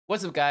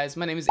What's up guys,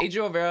 my name is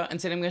Adriel Rivera and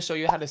today I'm going to show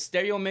you how to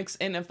stereo mix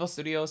in FL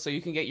Studio so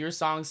you can get your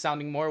songs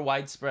sounding more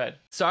widespread.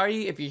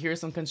 Sorry if you hear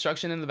some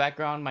construction in the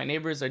background, my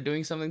neighbors are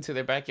doing something to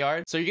their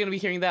backyard, so you're going to be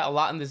hearing that a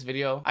lot in this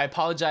video. I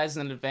apologize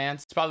in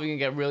advance, it's probably going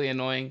to get really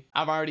annoying.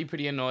 I'm already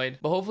pretty annoyed,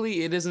 but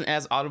hopefully it isn't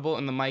as audible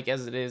in the mic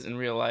as it is in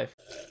real life.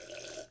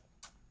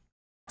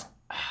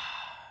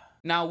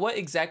 Now, what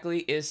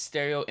exactly is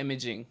stereo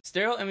imaging?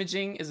 Stereo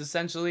imaging is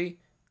essentially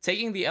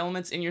taking the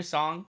elements in your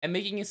song and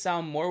making it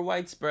sound more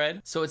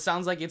widespread so it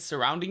sounds like it's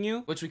surrounding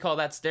you, which we call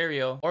that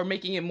stereo, or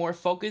making it more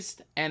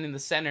focused and in the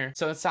center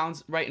so it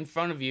sounds right in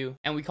front of you,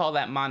 and we call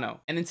that mono.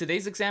 And in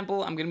today's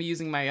example, I'm going to be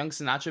using my Young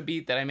Sinatra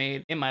beat that I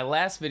made in my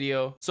last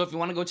video, so if you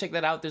want to go check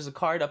that out, there's a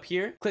card up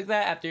here. Click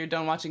that after you're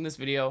done watching this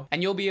video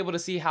and you'll be able to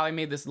see how I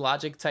made this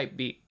Logic type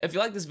beat. If you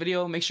like this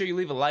video, make sure you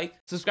leave a like,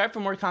 subscribe for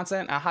more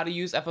content on how to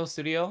use FL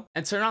Studio,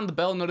 and turn on the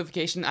bell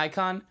notification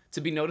icon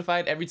to be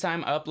notified every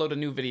time I upload a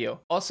new video.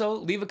 Also,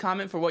 leave a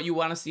comment for what you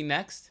want to see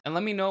next, and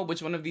let me know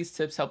which one of these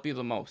tips help you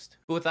the most.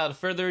 But without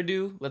further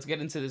ado, let's get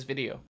into this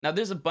video. Now,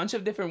 there's a bunch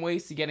of different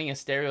ways to getting a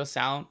stereo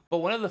sound, but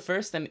one of the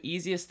first and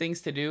easiest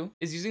things to do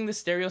is using the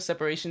stereo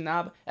separation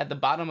knob at the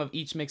bottom of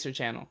each mixer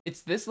channel.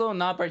 It's this little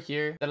knob right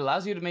here that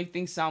allows you to make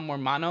things sound more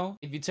mono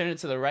if you turn it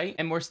to the right,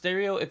 and more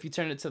stereo if you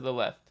turn it to the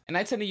left. And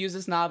I tend to use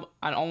this knob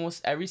on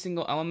almost every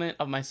single element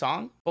of my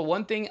song. But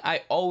one thing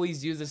I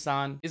always use this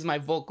on is my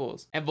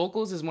vocals. And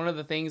vocals is one of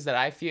the things that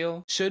I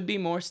feel should be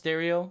more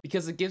stereo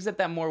because it gives it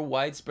that more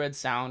widespread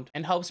sound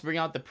and helps bring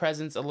out the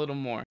presence a little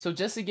more. So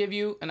just to give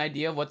you an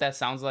idea of what that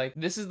sounds like,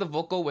 this is the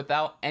vocal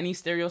without any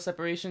stereo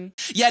separation.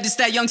 Yeah, this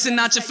that Young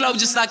Sinatra flow,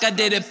 just like I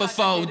did it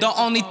before. The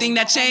only thing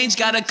that changed,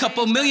 got a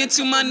couple million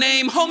to my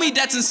name. Homie,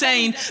 that's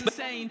insane.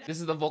 This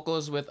is the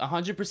vocals with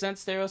 100%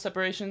 stereo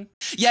separation.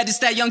 Yeah, this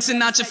that Young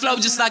Sinatra flow,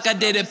 just like I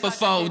did it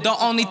before. The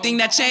only thing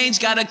that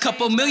changed, got a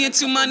couple million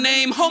to my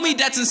name. Homie,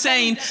 that's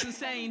insane.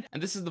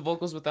 And this is the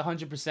vocals with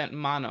 100%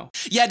 mono.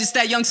 Yeah, this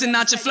that Young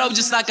Sinatra flow,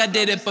 just like I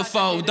did it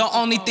before. The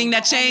only thing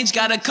that changed,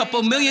 got a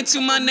couple million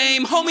to my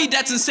name. Homie,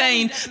 that's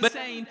insane.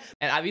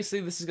 And obviously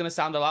this is going to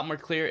sound a lot more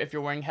clear if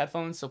you're wearing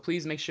headphones, so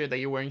please make sure that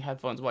you're wearing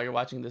headphones while you're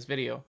watching this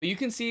video. But you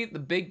can see the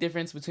big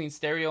difference between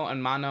stereo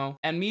and mono,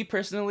 and me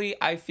personally,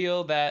 I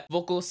feel that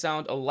vocals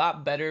sound a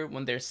lot better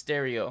when they're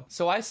stereo.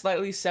 So I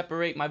slightly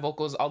separate my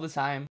vocals all the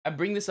time. I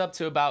bring this up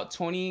to about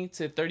 20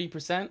 to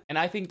 30%, and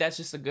I think that's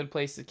just a good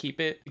place to keep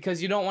it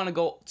because you don't want to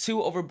go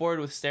too overboard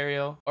with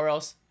stereo or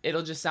else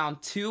it'll just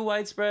sound too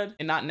widespread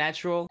and not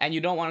natural, and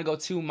you don't want to go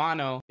too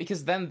mono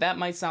because then that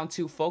might sound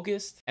too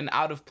focused and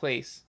out of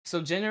place.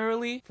 So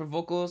generally for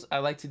vocals, I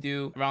like to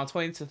do around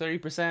 20 to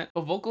 30%,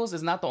 but vocals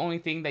is not the only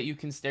thing that you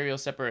can stereo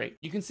separate.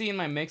 You can see in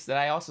my mix that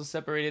I also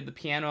separated the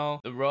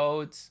piano, the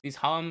Rhodes, these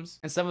hums,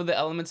 and some of the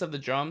elements of the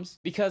drums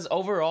because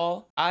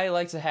overall, I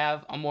like to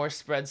have a more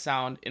spread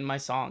sound in my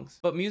songs.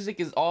 But music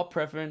is all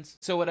preference,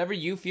 so whatever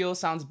you feel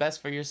sounds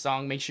best for your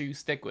song, make sure you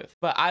stick with.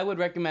 But I would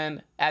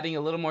recommend adding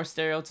a little more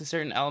stereo to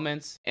certain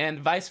elements and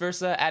vice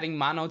versa, adding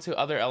mono to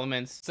other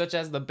elements such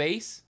as the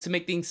bass to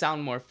make things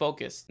sound more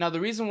focused. Now, the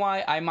reason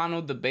why I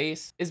monoed the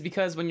bass is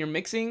because when you're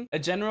mixing, a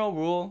general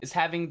rule is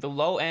having the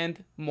low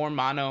end more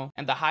mono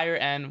and the higher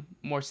end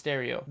more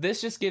stereo.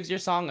 This just gives your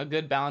song a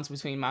good balance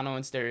between mono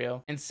and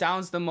stereo and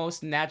sounds the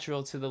most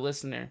natural to the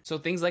listener. So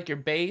things like your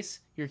bass,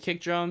 your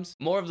kick drums,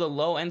 more of the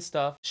low end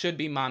stuff should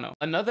be mono.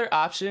 Another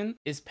option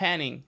is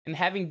panning, and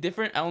having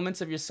different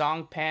elements of your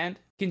song panned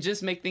can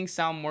just make things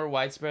sound more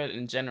widespread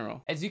in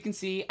general. As you can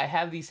see, I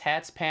have these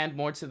hats panned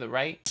more to the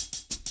right.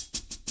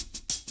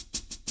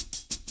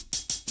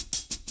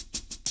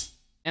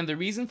 And the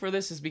reason for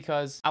this is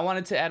because I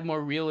wanted to add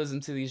more realism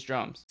to these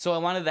drums. So I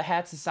wanted the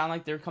hats to sound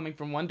like they're coming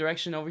from one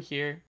direction over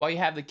here, while you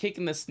have the kick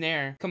and the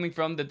snare coming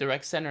from the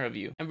direct center of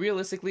you. And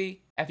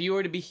realistically, if you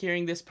were to be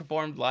hearing this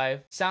performed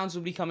live, sounds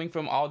would be coming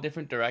from all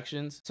different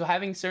directions. So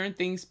having certain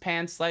things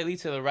panned slightly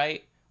to the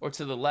right or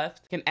to the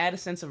left can add a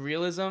sense of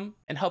realism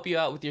and help you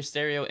out with your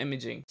stereo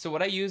imaging. So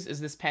what I use is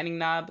this panning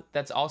knob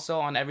that's also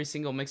on every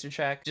single mixer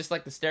track, just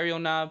like the stereo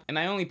knob, and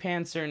I only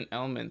pan certain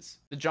elements.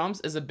 The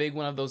drums is a big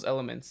one of those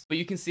elements, but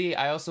you can see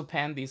I also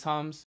pan these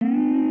hums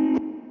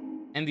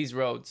and these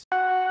Rhodes.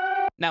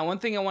 Now, one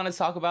thing I want to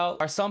talk about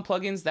are some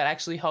plugins that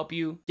actually help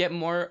you get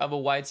more of a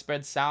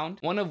widespread sound,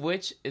 one of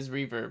which is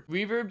Reverb.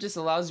 Reverb just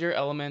allows your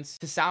elements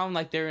to sound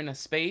like they're in a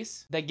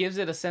space that gives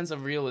it a sense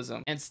of realism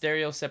and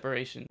stereo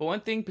separation. But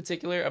one thing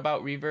particular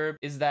about Reverb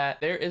is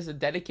that there is a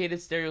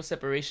dedicated stereo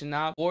separation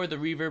knob for the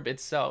reverb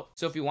itself.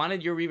 So if you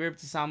wanted your reverb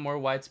to sound more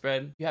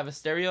widespread, you have a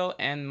stereo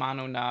and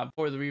mono knob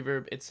for the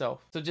reverb itself.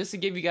 So just to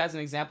give you guys an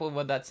example of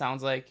what that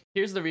sounds like,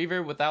 here's the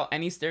reverb without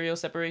any stereo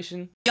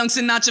separation. Young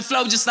Sinatra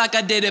flow, just like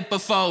I did it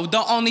before.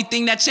 The only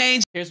thing that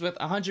changed. Here's with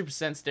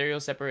 100% stereo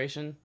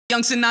separation.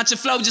 Young Sinatra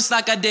flow, just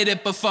like I did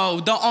it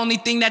before. The only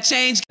thing that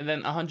changed. And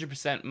then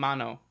 100%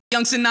 mono.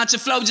 Young Sinatra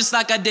flow, just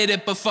like I did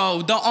it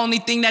before. The only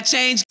thing that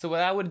changed. So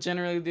what I would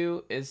generally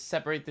do is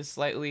separate this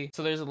slightly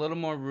so there's a little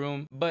more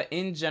room. But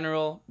in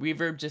general,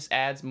 Reverb just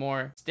adds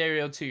more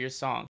stereo to your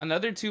song.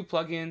 Another two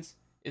plugins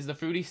is the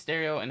Fruity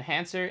Stereo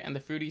Enhancer and the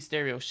Fruity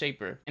Stereo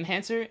Shaper.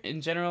 Enhancer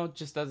in general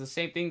just does the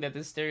same thing that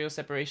this stereo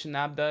separation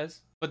knob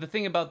does. But the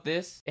thing about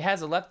this, it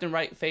has a left and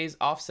right phase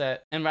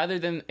offset, and rather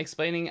than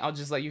explaining, I'll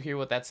just let you hear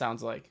what that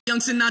sounds like. Young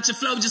Sinatra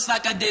flow just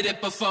like I did it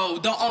before.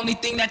 The only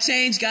thing that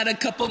changed, got a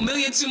couple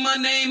million to my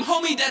name.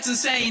 Homie, that's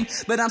insane,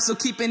 but I'm still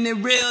keeping it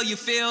real, you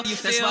feel?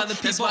 That's why the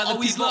people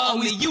always love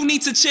me. You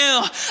need to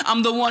chill.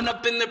 I'm the one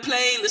up in the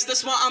playlist,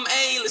 that's why I'm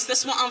A-list,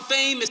 that's why I'm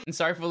famous. And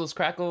sorry for those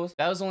crackles,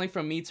 that was only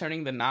from me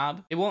turning the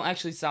knob. It won't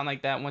actually sound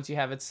like that once you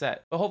have it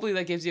set, but hopefully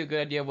that gives you a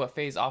good idea of what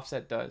phase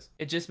offset does.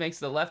 It just makes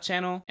the left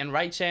channel and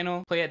right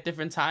channel play at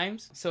different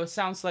times, so it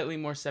sounds slightly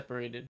more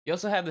separated. You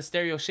also have the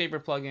Stereo Shaper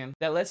plugin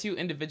that lets you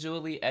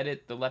individually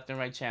edit the left and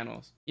right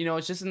channels. You know,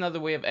 it's just another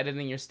way of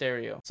editing your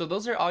stereo. So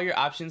those are all your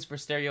options for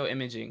stereo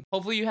imaging.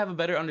 Hopefully you have a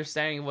better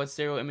understanding of what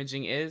stereo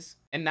imaging is,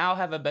 and now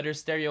have a better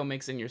stereo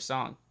mix in your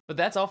song. But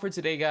that's all for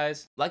today,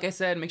 guys. Like I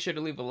said, make sure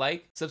to leave a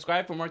like,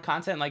 subscribe for more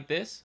content like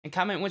this, and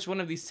comment which one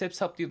of these tips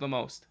helped you the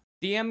most.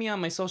 DM me on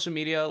my social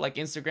media like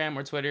Instagram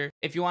or Twitter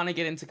if you want to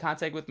get into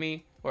contact with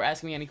me or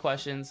ask me any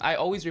questions. I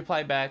always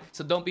reply back,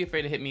 so don't be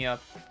afraid to hit me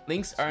up.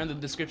 Links are in the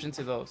description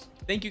to those.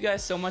 Thank you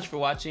guys so much for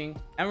watching,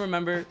 and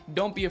remember,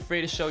 don't be afraid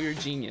to show your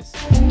genius.